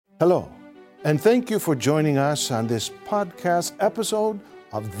Hello, and thank you for joining us on this podcast episode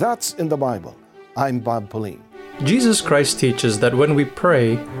of That's in the Bible. I'm Bob Pauline. Jesus Christ teaches that when we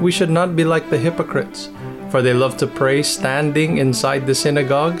pray, we should not be like the hypocrites, for they love to pray standing inside the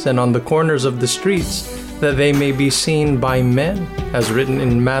synagogues and on the corners of the streets, that they may be seen by men, as written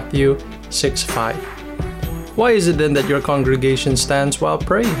in Matthew 6:5. Why is it then that your congregation stands while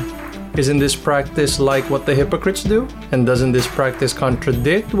praying? Isn't this practice like what the hypocrites do? And doesn't this practice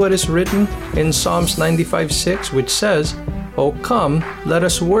contradict what is written in Psalms 95:6, which says, "O come, let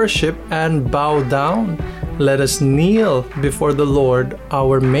us worship and bow down. Let us kneel before the Lord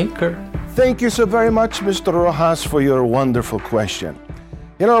our Maker." Thank you so very much, Mr. Rojas, for your wonderful question.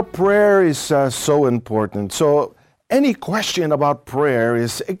 Prayer is so important. So any question about prayer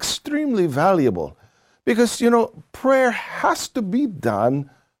is extremely valuable because, prayer has to be done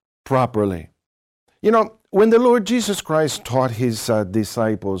properly. When the Lord Jesus Christ taught his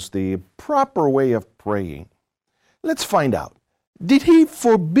disciples the proper way of praying, let's find out. Did he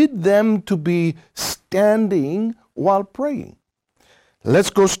forbid them to be standing while praying? Let's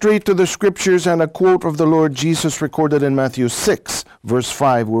go straight to the scriptures and a quote of the Lord Jesus recorded in Matthew 6, verse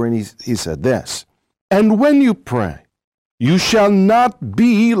 5, wherein he said this, "And when you pray, you shall not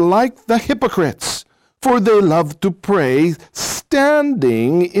be like the hypocrites, for they love to pray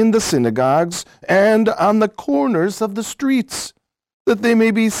standing in the synagogues and on the corners of the streets, that they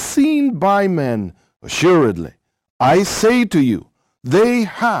may be seen by men. Assuredly, I say to you, they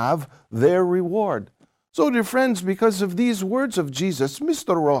have their reward." So, dear friends, because of these words of Jesus,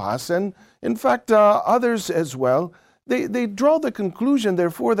 Mr. Rojas, and in fact others as well, they draw the conclusion,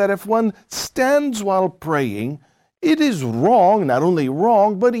 therefore, that if one stands while praying, it is wrong, not only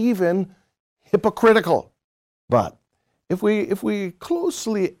wrong, but even hypocritical. But if we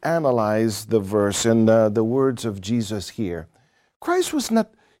closely analyze the verse and the words of Jesus here, Christ was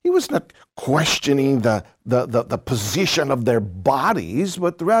not questioning the position of their bodies,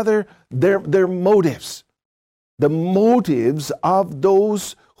 but rather their motives, the motives of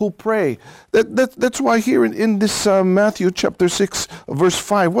those who pray. That's why here in this Matthew chapter 6, verse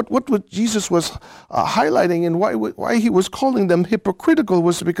 5, what Jesus was highlighting and why he was calling them hypocritical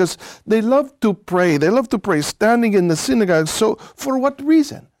was because they love to pray. They love to pray standing in the synagogue. So for what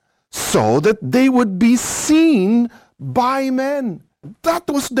reason? So that they would be seen by men. That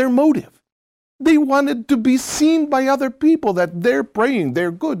was their motive. They wanted to be seen by other people that they're praying,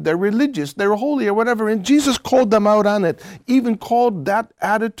 they're good, they're religious, they're holy or whatever. And Jesus called them out on it, even called that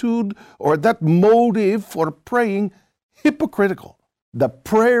attitude or that motive for praying hypocritical. The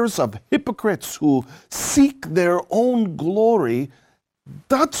prayers of hypocrites who seek their own glory,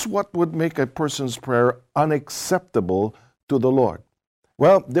 that's what would make a person's prayer unacceptable to the Lord.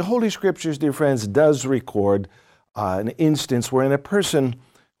 Well, the Holy Scriptures, dear friends, does record an instance wherein a person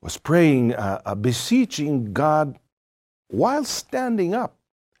was praying, beseeching God while standing up.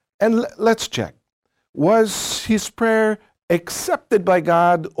 And let's check. Was his prayer accepted by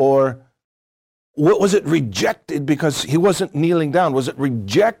God, or was it rejected because he wasn't kneeling down? Was it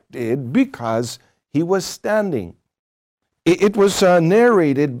rejected because he was standing? It was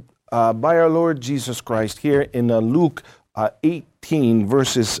narrated by our Lord Jesus Christ here in Luke 18,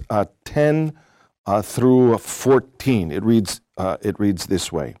 verses 10 through 14. It reads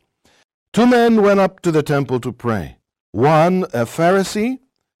this way. "Two men went up to the temple to pray, one a Pharisee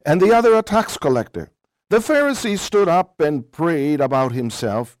and the other a tax collector. The Pharisee stood up and prayed about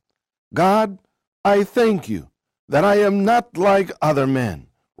himself, 'God, I thank you that I am not like other men,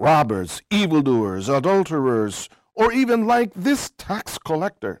 robbers, evildoers, adulterers, or even like this tax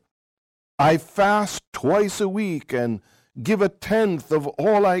collector. I fast twice a week and give a tenth of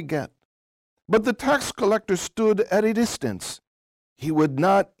all I get.' But the tax collector stood at a distance. He would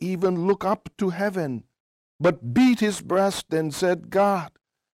not even look up to heaven, but beat his breast and said, 'God,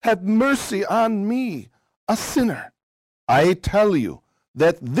 have mercy on me, a sinner.' I tell you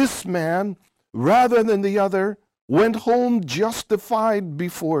that this man, rather than the other, went home justified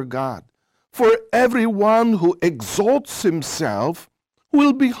before God. For everyone who exalts himself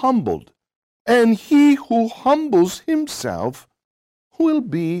will be humbled, and he who humbles himself will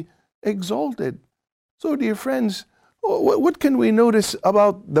be exalted." So, dear friends, what can we notice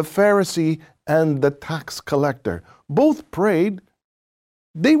about the Pharisee and the tax collector? Both prayed.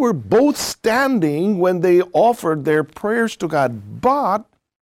 They were both standing when they offered their prayers to God. But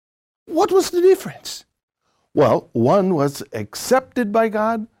what was the difference? Well, one was accepted by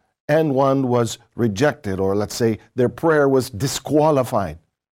God and one was rejected, or let's say their prayer was disqualified.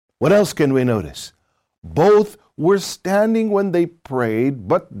 What else can we notice? Both were standing when they prayed,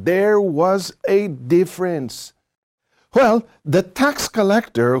 but there was a difference. Well, the tax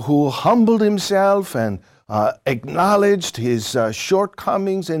collector who humbled himself and acknowledged his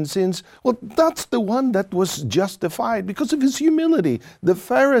shortcomings and sins, well, that's the one that was justified because of his humility. The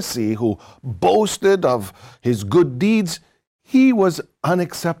Pharisee who boasted of his good deeds, he was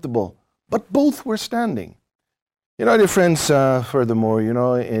unacceptable. But both were standing. Dear friends, furthermore,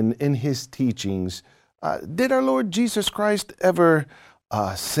 in his teachings, did our Lord Jesus Christ ever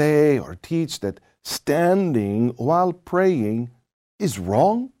say or teach that standing while praying is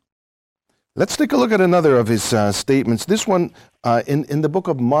wrong? Let's take a look at another of his statements. This one in the book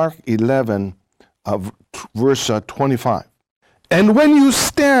of Mark 11, verse 25. And when you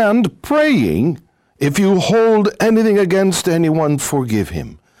stand praying, if you hold anything against anyone, forgive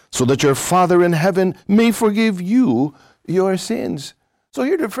him, so that your Father in heaven may forgive you your sins. So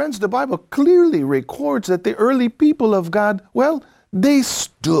here, dear friends, the Bible clearly records that the early people of God, well, they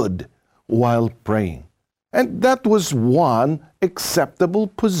stood while praying. And that was one acceptable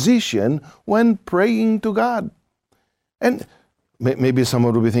position when praying to God. And maybe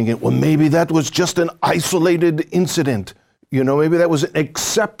someone will be thinking, well, maybe that was just an isolated incident. Maybe that was an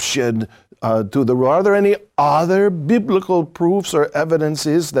exception to the rule. Are there any other biblical proofs or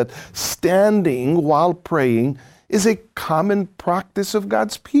evidences that standing while praying is a common practice of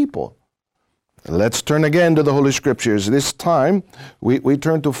God's people? Let's turn again to the Holy Scriptures. This time, we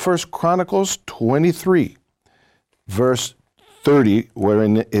turn to 1 Chronicles 23, verse 30,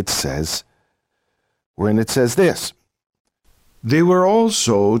 wherein it says this. They were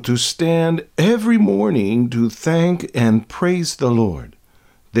also to stand every morning to thank and praise the Lord.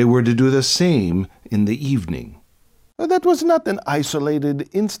 They were to do the same in the evening. Now, that was not an isolated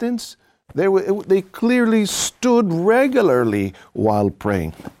instance. They clearly stood regularly while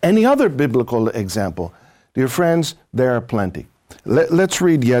praying. Any other biblical example? Dear friends, there are plenty. Let's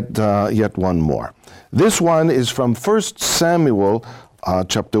read yet one more. This one is from 1 Samuel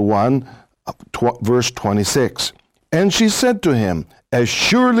chapter 1, verse 26. And she said to him, As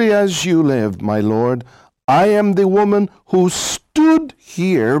surely as you live, my lord, I am the woman who stood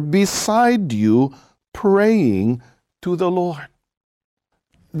here beside you praying to the Lord.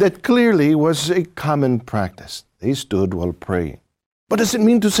 That clearly was a common practice. They stood while praying. But does it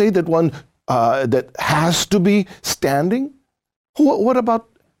mean to say that one that has to be standing? What about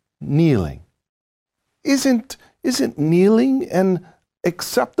kneeling? Isn't kneeling an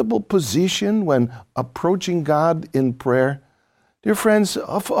acceptable position when approaching God in prayer? Dear friends,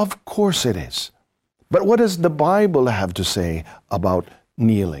 of course it is. But what does the Bible have to say about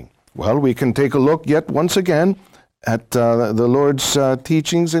kneeling? Well, we can take a look yet once again at the Lord's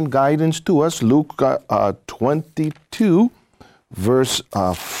teachings and guidance to us, Luke 22, verse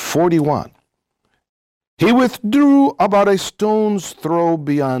 41. He withdrew about a stone's throw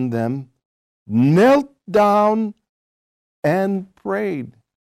beyond them, knelt down, and prayed.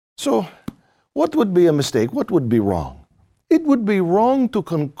 So, what would be a mistake? What would be wrong? It would be wrong to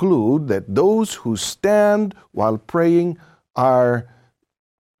conclude that those who stand while praying are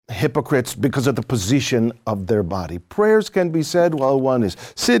hypocrites because of the position of their body. Prayers can be said while one is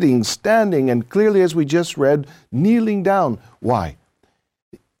sitting, standing, and clearly, as we just read, kneeling down. Why?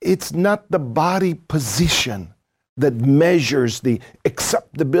 It's not the body position that measures the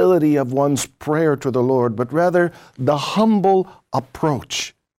acceptability of one's prayer to the Lord, but rather the humble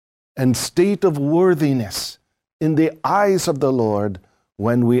approach and state of worthiness in the eyes of the Lord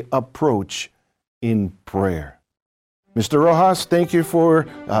when we approach in prayer. Mr. Rojas, thank you for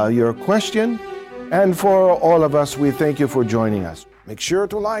your question, and for all of us, we thank you for joining us. Make sure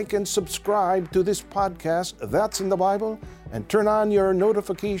to like and subscribe to this podcast, That's in the Bible, and turn on your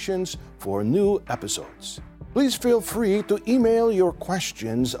notifications for new episodes. Please feel free to email your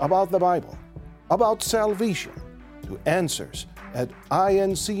questions about the Bible, about salvation, to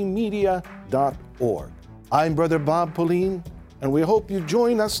answers@incmedia.org. I'm Brother Bob Pauline, and we hope you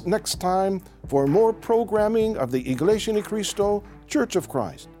join us next time for more programming of the Iglesia ni Cristo Church of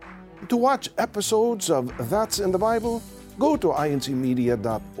Christ. To watch episodes of That's in the Bible, go to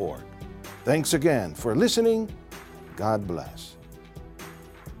incmedia.org. Thanks again for listening. God bless.